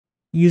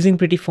Using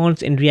pretty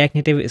fonts in React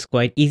Native is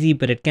quite easy,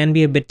 but it can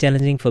be a bit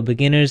challenging for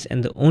beginners,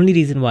 and the only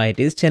reason why it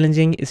is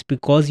challenging is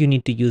because you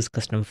need to use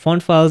custom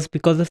font files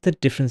because of the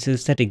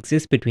differences that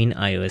exist between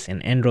iOS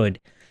and Android.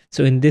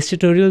 So in this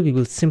tutorial, we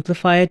will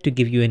simplify it to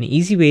give you an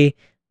easy way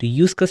to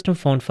use custom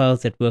font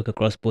files that work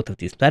across both of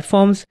these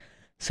platforms.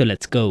 So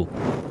let's go.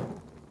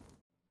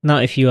 Now,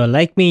 if you are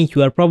like me,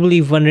 you are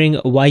probably wondering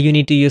why you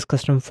need to use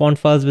custom font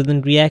files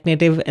within React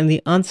Native, and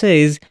the answer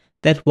is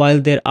that while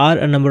there are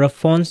a number of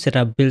fonts that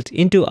are built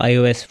into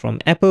iOS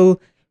from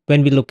Apple,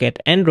 when we look at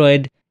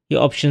Android,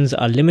 your options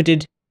are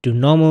limited to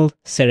normal,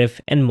 serif,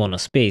 and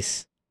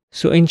monospace.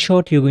 So in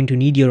short, you're going to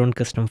need your own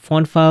custom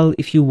font file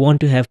if you want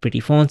to have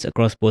pretty fonts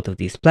across both of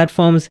these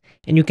platforms,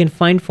 and you can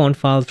find font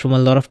files from a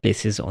lot of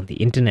places on the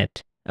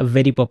internet. A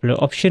very popular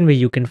option where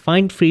you can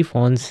find free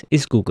fonts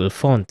is Google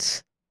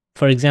Fonts.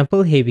 For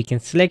example, here we can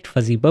select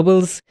Fuzzy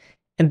Bubbles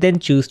and then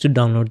choose to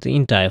download the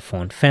entire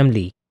font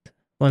family.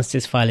 Once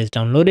this file is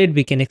downloaded,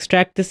 we can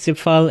extract this zip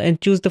file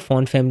and choose the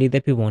font family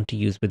that we want to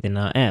use within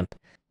our app.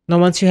 Now,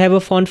 once you have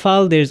a font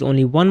file, there's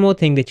only one more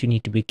thing that you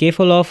need to be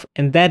careful of,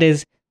 and that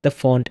is the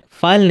font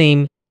file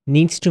name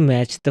needs to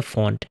match the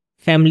font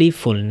family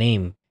full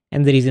name.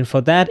 And the reason for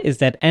that is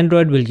that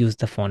Android will use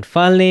the font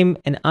file name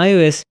and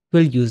iOS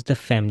will use the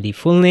family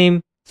full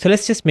name. So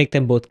let's just make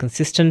them both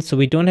consistent so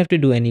we don't have to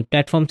do any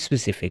platform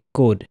specific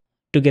code.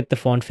 To get the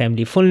font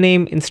family full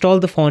name, install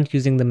the font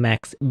using the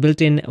Mac's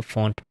built-in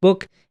font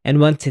book, and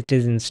once it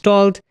is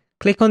installed,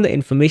 click on the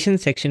information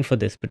section for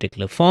this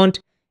particular font,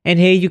 and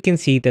here you can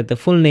see that the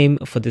full name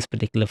for this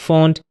particular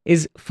font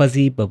is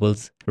Fuzzy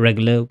Bubbles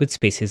Regular with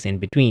spaces in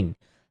between.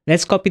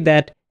 Let's copy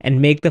that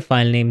and make the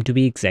file name to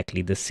be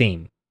exactly the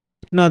same.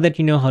 Now that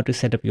you know how to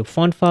set up your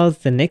font files,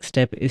 the next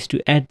step is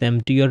to add them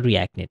to your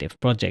React Native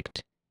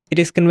project. It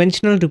is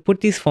conventional to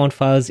put these font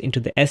files into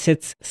the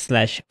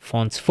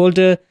assets/fonts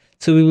folder.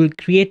 So we will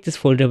create this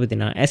folder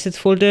within our assets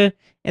folder,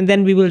 and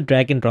then we will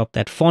drag and drop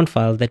that font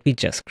file that we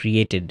just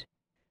created.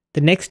 The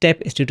next step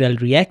is to tell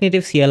React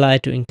Native CLI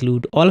to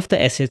include all of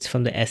the assets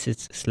from the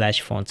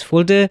assets/fonts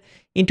folder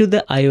into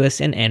the iOS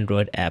and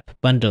Android app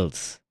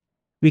bundles.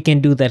 We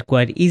can do that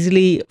quite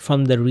easily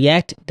from the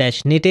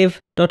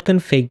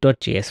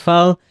react-native.config.js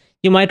file.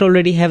 You might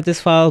already have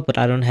this file, but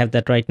I don't have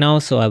that right now,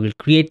 so I will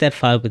create that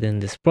file within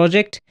this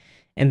project.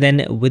 And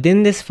then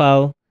within this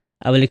file,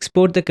 I will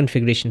export the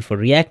configuration for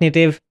React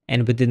Native,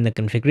 and within the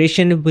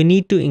configuration, we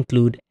need to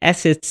include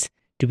assets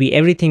to be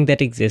everything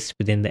that exists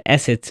within the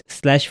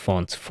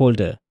assets/fonts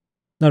folder.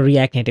 Now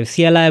React Native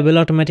CLI will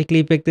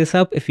automatically pick this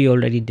up if you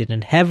already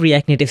didn't have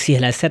React Native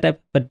CLI set up,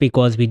 but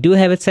because we do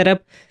have it set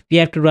up, we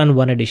have to run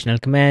one additional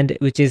command,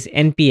 which is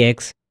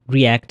npx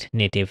react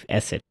native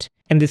asset.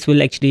 And this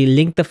will actually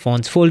link the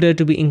fonts folder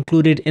to be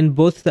included in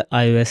both the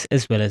iOS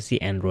as well as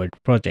the Android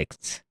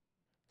projects.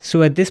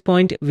 So at this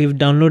point, we've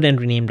downloaded and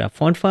renamed our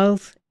font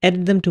files,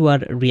 added them to our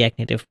React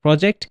Native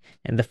project,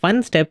 and the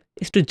final step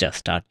is to just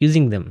start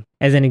using them.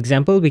 As an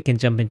example, we can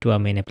jump into our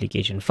main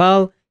application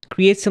file,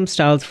 create some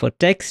styles for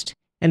text,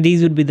 and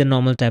these would be the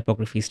normal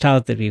typography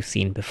styles that we've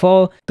seen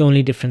before. The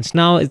only difference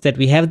now is that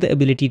we have the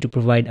ability to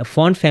provide a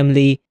font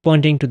family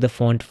pointing to the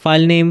font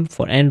file name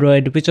for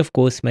Android, which of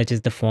course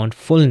matches the font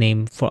full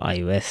name for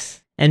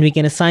iOS. And we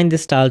can assign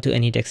this style to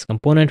any text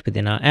component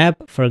within our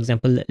app. For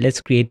example, let's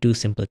create two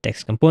simple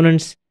text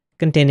components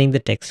containing the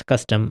text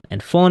custom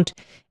and font,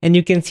 and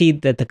you can see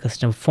that the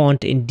custom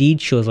font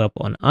indeed shows up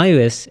on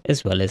iOS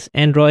as well as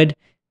Android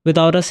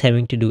without us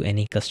having to do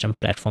any custom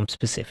platform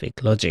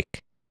specific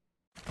logic.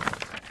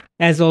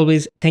 As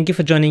always, thank you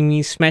for joining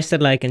me. Smash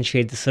that like and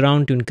share this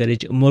around to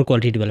encourage more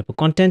quality developer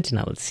content, and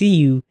I will see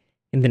you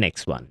in the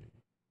next one.